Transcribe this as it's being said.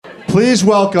Please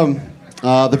welcome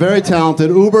the very talented,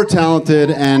 uber talented,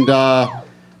 and I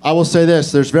will say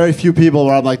this: there's very few people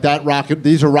where I'm like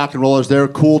these are rock and rollers. They're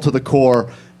cool to the core.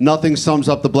 Nothing sums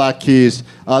up the Black Keys.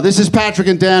 This is Patrick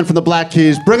and Dan from the Black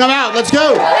Keys. Bring them out. Let's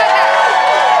go.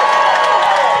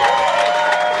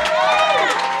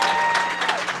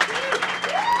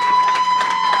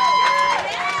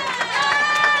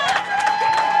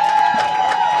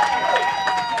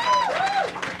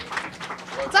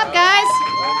 What's up, guys?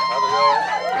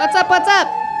 What's up?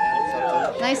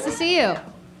 Nice to see you.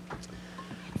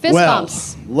 Fist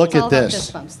bumps. Look It's all at about this.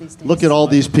 fist bumps these days. Look at all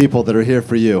these people that are here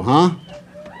for you, huh?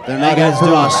 They're not here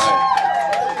for us.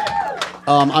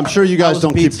 I'm sure you guys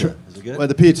don't keep. Is it good? Well,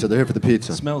 the pizza. They're here for the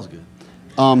pizza. It smells good.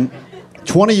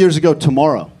 20 years ago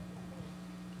tomorrow,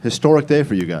 historic day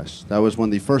for you guys. That was when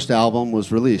the first album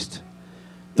was released.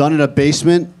 Done in a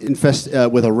basement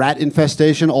with a rat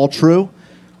infestation. All true.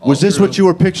 Was this what you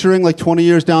were picturing like 20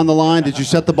 years down the line? Did you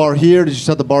set the bar here? Did you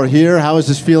set the bar here? How is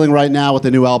this feeling right now with the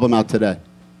new album out today?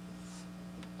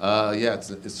 Yeah,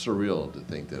 it's surreal to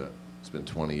think that it's been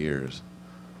 20 years.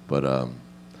 But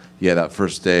yeah, that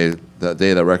first day, that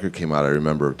day that record came out, I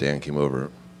remember Dan came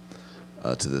over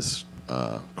to this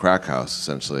crack house,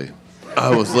 essentially.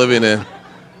 I was living in,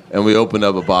 and we opened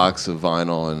up a box of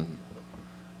vinyl, and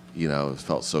you know, it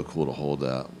felt so cool to hold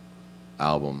that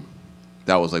album.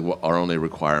 That was like our only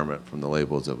requirement from the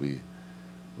labels, that we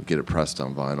would get it pressed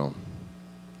on vinyl,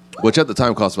 which at the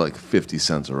time cost about like 50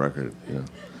 cents a record. You know,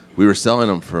 we were selling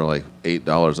them for like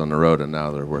 $8 on the road, and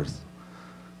now they're worth,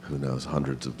 who knows,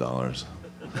 hundreds of dollars.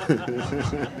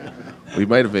 We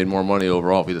might have made more money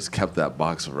overall if we just kept that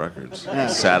box of records.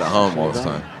 Sat at home all the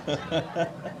time.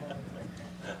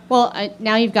 Well,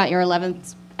 now you've got your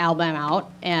 11th album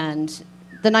out, and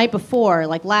the night before,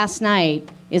 like last night,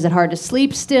 is it hard to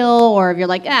sleep still, or if you're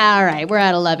like, all right, we're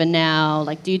at 11 now?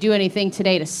 Like, do you do anything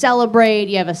today to celebrate?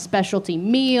 Do you have a specialty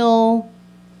meal?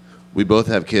 We both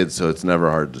have kids, so it's never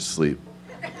hard to sleep.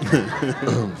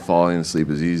 Falling asleep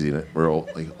is easy. We're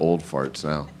like old farts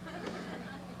now.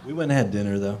 We went and had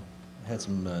dinner, though. Had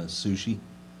some sushi.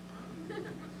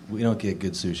 We don't get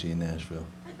good sushi in Nashville.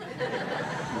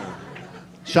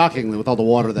 Shockingly, with all the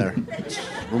water there. It's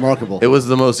remarkable. It was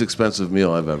the most expensive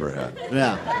meal I've ever had.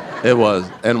 Yeah. It was.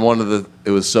 And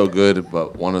it was so good,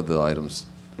 but one of the items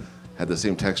had the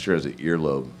same texture as an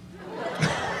earlobe.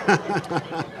 Yeah,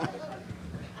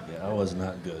 that was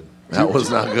not good. That was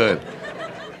not good.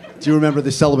 Do you remember the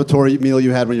celebratory meal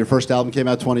you had when your first album came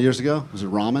out 20 years ago? Was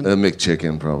it ramen? A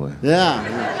McChicken, probably. Yeah.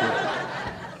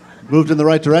 Moved in the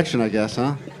right direction, I guess,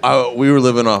 huh? We were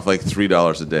living off like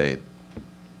 $3 a day.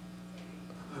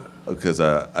 Because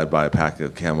I'd buy a pack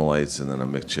of Camelites and then a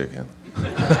McChicken.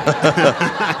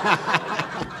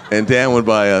 And Dan would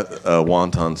buy a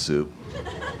wonton soup.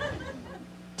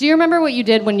 Do you remember what you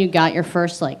did when you got your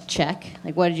first check?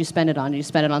 Like, what did you spend it on? Did you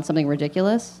spend it on something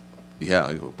ridiculous? Yeah,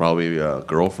 like, probably a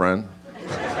girlfriend.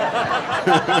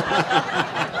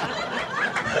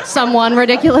 Someone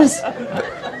ridiculous?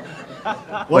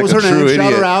 What was her name?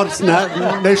 Shout her out. It's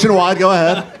nationwide. Go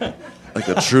ahead. Like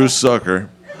a true sucker.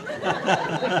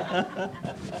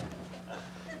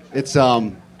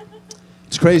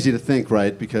 It's crazy to think,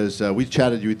 right? Because we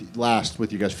chatted last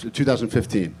with you guys in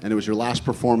 2015, and it was your last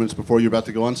performance before you were about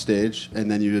to go on stage, and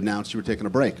then you announced you were taking a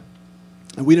break.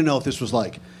 And we didn't know if this was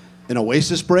like an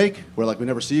Oasis break, where like we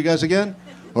never see you guys again,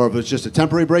 or if it was just a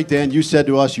temporary break. Dan, you said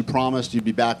to us you promised you'd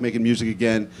be back making music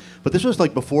again, but this was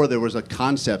like before there was a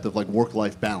concept of like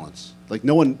work-life balance. Like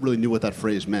no one really knew what that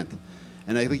phrase meant.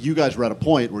 And I think you guys were at a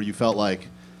point where you felt like,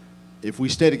 if we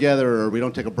stay together or we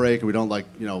don't take a break or we don't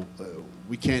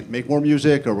we can't make more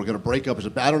music or we're going to break up.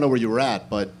 I don't know where you were at,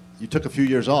 but you took a few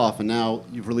years off and now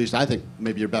you've released, I think,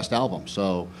 maybe your best album.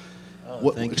 So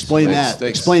explain that.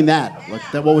 Thanks. Explain that.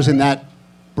 What was in that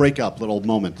breakup little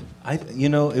moment?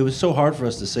 It was so hard for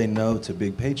us to say no to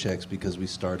big paychecks because we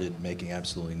started making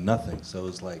absolutely nothing. So it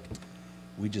was like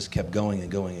we just kept going and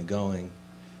going and going,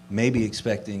 maybe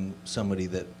expecting somebody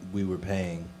that we were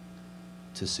paying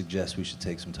to suggest we should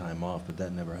take some time off, but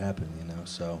that never happened,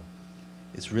 So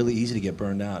it's really easy to get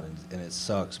burned out, and it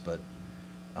sucks, but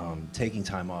taking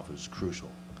time off is crucial,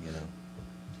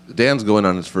 Dan's going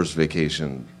on his first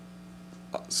vacation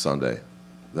Sunday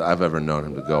that I've ever known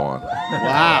him to go on.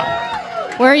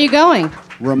 Wow. Where are you going?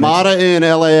 Ramada in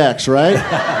LAX, right?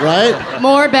 Right?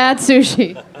 More bad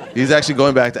sushi. He's actually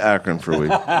going back to Akron for a week.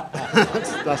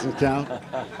 Doesn't count.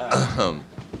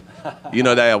 We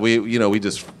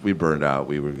burned out.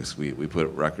 We put a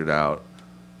record out.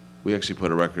 We actually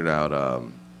put a record out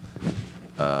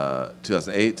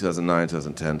 2008, 2009,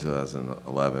 2010,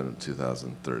 2011,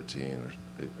 2013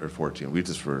 or 14. We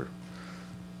just were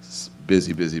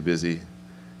busy, busy, busy.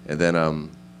 And then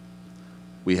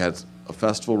we had a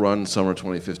festival run summer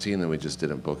 2015, and we just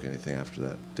didn't book anything after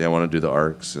that. Dan wanted to do the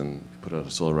Arcs and put out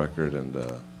a solo record,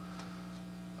 and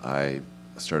I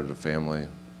started a family.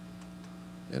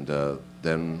 And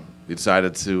then we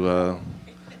decided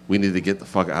we needed to get the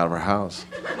fuck out of our house.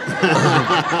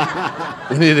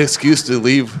 We needed an excuse to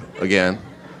leave again.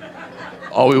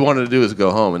 All we wanted to do was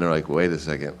go home, and they're like, wait a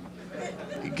second.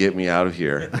 Get me out of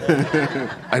here.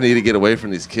 I need to get away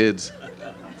from these kids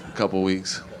for a couple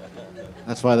weeks.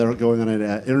 That's why they're going on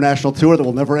an international tour that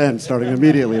will never end, starting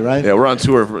immediately, right? Yeah, we're on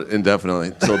tour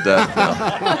indefinitely, till death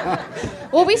now.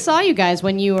 Well, we saw you guys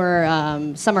when you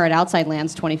were Summer at Outside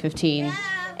Lands 2015.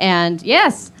 And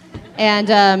yes,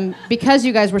 and because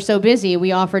you guys were so busy,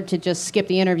 we offered to just skip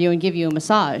the interview and give you a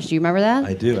massage. Do you remember that?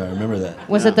 I do. I remember that.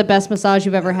 Was it the best massage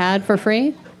you've ever had for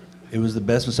free? It was the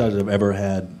best massage I've ever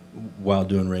had while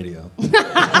doing radio.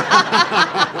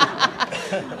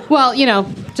 Well,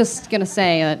 just going to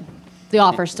say that the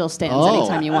offer still stands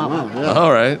anytime you want one. Yeah.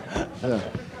 All right. Yeah.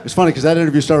 It's funny because that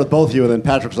interview started with both of you, and then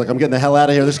Patrick was like, I'm getting the hell out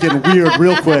of here. This is getting weird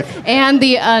real quick. And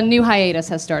the new hiatus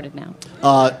has started now.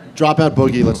 Dropout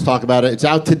Boogie, let's talk about it. It's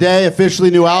out today, officially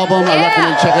new album. I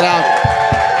recommend you check it out.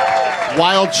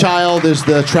 Wild Child is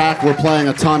the track we're playing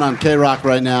a ton on KROQ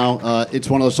right now. It's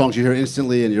one of those songs you hear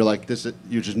instantly, and you're like,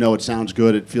 you just know it sounds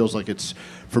good. It feels like it's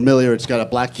familiar. It's got a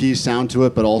Black Keys sound to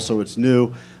it, but also it's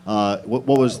new.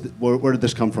 Where did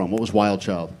this come from? What was Wild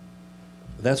Child?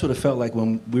 That's what it felt like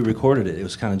when we recorded it. It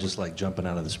was kind of just like jumping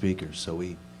out of the speakers. So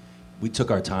we took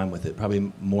our time with it,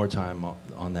 probably more time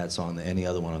on that song than any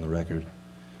other one on the record.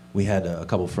 We had a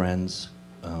couple friends,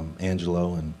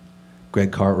 Angelo and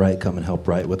Greg Cartwright, come and help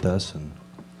write with us, and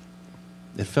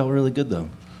it felt really good though.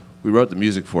 We wrote the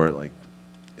music for it like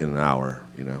in an hour,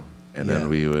 and then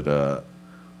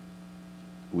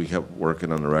we kept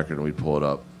working on the record, and we'd pull it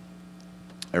up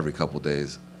every couple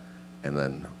days, and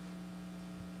then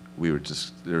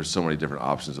there were so many different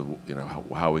options of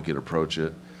how we could approach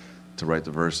it to write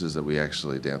the verses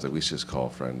that Dan's like, we should just call a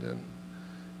friend in,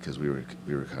 because we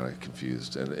were kind of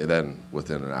confused, and then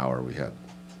within an hour we had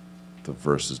the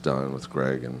verses done with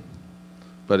Greg,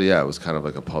 but yeah, it was kind of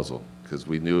like a puzzle, because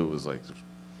we knew it was like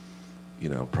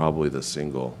probably the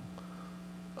single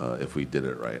if we did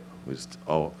it right. We just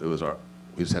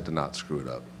had to not screw it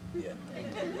up. Yeah.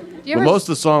 But most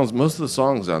of the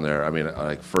songs on there, I mean, are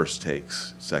like first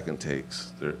takes, second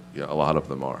takes. A lot of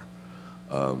them are.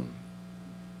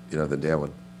 Then Dan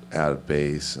would add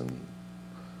bass and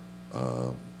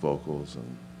vocals,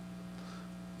 and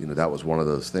that was one of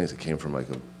those things that came from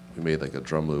we made like a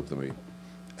drum loop, then we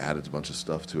added a bunch of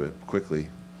stuff to it quickly,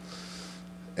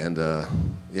 and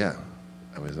yeah,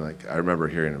 I remember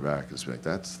hearing it back and just be like,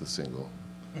 that's the single.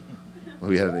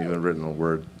 We hadn't even written a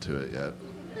word to it yet.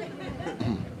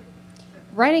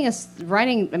 Writing, it's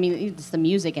the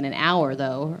music in an hour,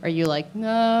 though. Are you like, no,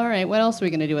 all right, what else are we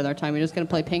going to do with our time? We're just going to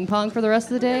play ping pong for the rest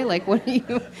of the day? Like, what are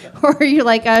you, or are you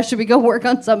like, should we go work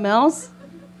on something else?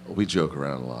 We joke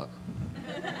around a lot.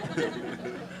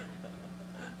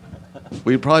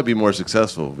 We'd probably be more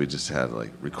successful if we just had,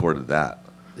 recorded that.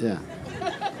 Yeah.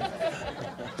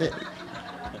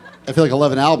 I feel like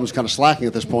 11 albums kind of slacking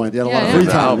at this point. You had a lot of free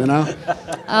time,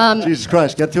 Jesus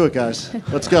Christ, get to it, guys.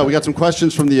 Let's go. We got some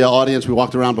questions from the audience. We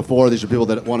walked around before. These are people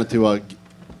that wanted to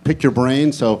pick your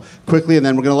brain. So quickly, and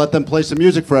then we're going to let them play some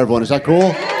music for everyone. Is that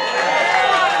cool?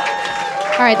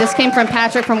 All right, this came from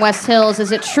Patrick from West Hills.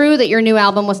 Is it true that your new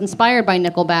album was inspired by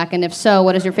Nickelback? And if so,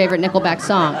 what is your favorite Nickelback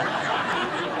song?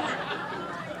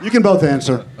 You can both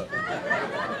answer.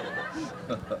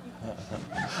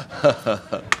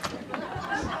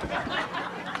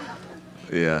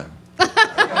 Yeah.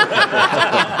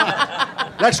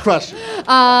 Next question.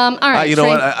 All right. You know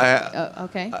what?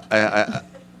 Okay.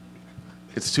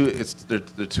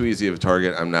 They're too easy of a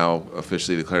target. I'm now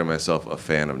officially declaring myself a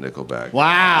fan of Nickelback.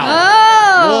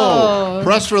 Wow. Oh. Whoa.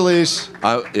 Press release.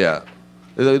 Yeah.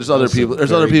 There's other people.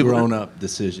 There's other people. Grown-up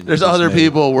decision. There's other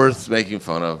people worth making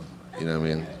fun of. You know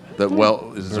what I mean? That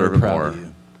deserve it more. Of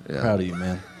you. Yeah. Proud of you,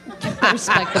 man. I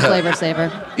respect the flavor saver.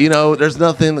 There's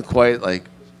nothing quite like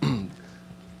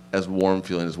as warm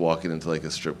feeling as walking into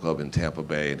a strip club in Tampa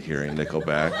Bay and hearing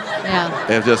Nickelback. Yeah.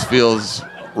 It just feels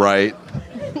right.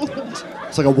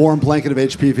 It's like a warm blanket of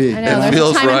HPV. I know. There's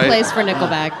feels a time right. and place for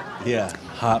Nickelback. Yeah.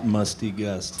 Hot, musty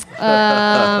gust. All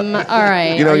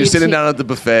right. You're sitting down at the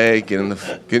buffet,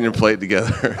 getting your plate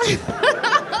together,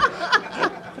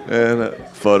 and a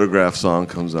Photograph song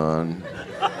comes on,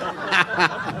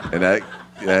 and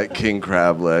that king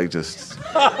crab leg just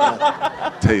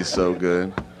tastes so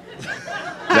good.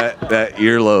 That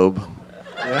earlobe.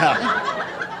 Yeah.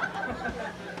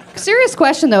 Serious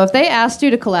question though. If they asked you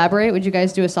to collaborate, would you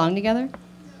guys do a song together?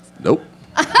 Nope.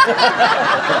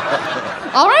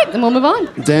 All right, then we'll move on.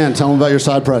 Dan, tell them about your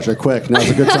side project, quick. Now's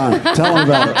a good time. Tell them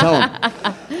about it. Tell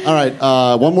them. All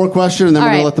right, one more question, and then All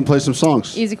we're going to right. let them play some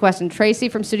songs. Easy question. Tracy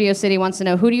from Studio City wants to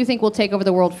know, who do you think will take over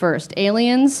the world first?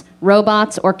 Aliens,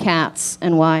 robots, or cats,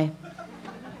 and why?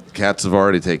 Cats have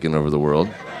already taken over the world.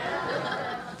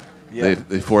 Yeah.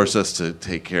 They force us to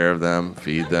take care of them,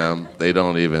 feed them. They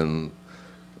don't even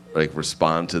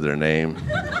respond to their name.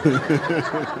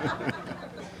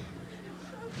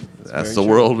 That's the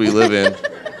world we live in.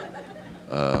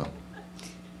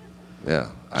 Yeah.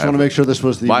 I just want to make sure this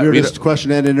was the we weirdest don't-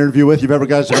 question and interview with you've ever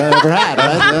guys have ever had,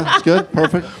 right? Yeah, it's good,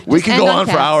 perfect. We Just could end go on on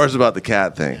for cats. hours about the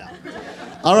cat thing.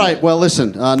 All right, well,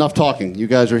 listen, enough talking. You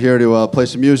guys are here to play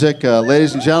some music.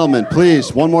 Ladies and gentlemen,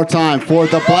 please, one more time for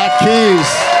the Black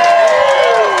Keys.